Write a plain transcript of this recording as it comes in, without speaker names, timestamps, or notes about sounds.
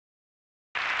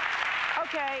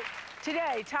Okay,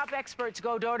 today, top experts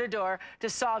go door to door to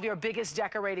solve your biggest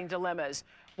decorating dilemmas.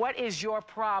 What is your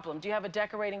problem? Do you have a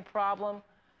decorating problem?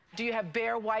 Do you have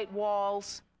bare white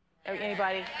walls?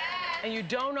 Anybody? And you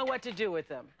don't know what to do with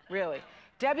them, really.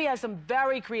 Debbie has some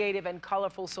very creative and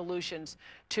colorful solutions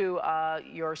to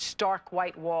your stark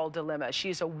white wall dilemma.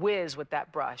 She's a whiz with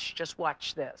that brush. Just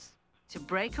watch this. To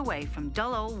break away from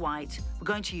dull old white, we're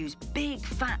going to use big,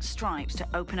 fat stripes to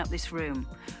open up this room,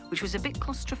 which was a bit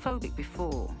claustrophobic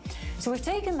before. So we've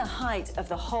taken the height of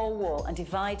the whole wall and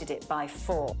divided it by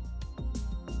 4.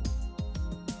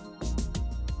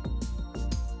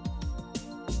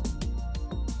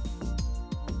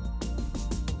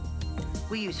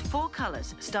 We use 4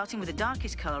 colours, starting with the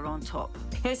darkest colour on top.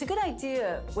 You know, it's a good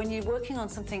idea when you're working on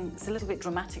something that's a little bit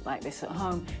dramatic like this at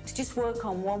home to just work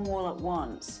on one wall at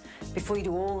once before you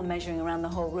do all the measuring around the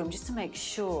whole room, just to make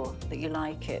sure that you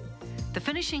like it. The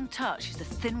finishing touch is the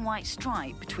thin white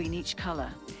stripe between each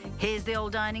colour. Here's the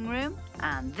old dining room,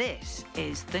 and this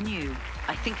is the new.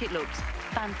 I think it looks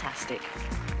fantastic.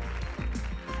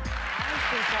 I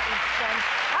think that is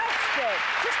fantastic.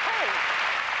 Just hold.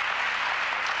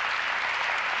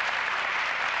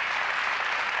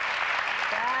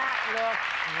 That looks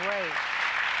great.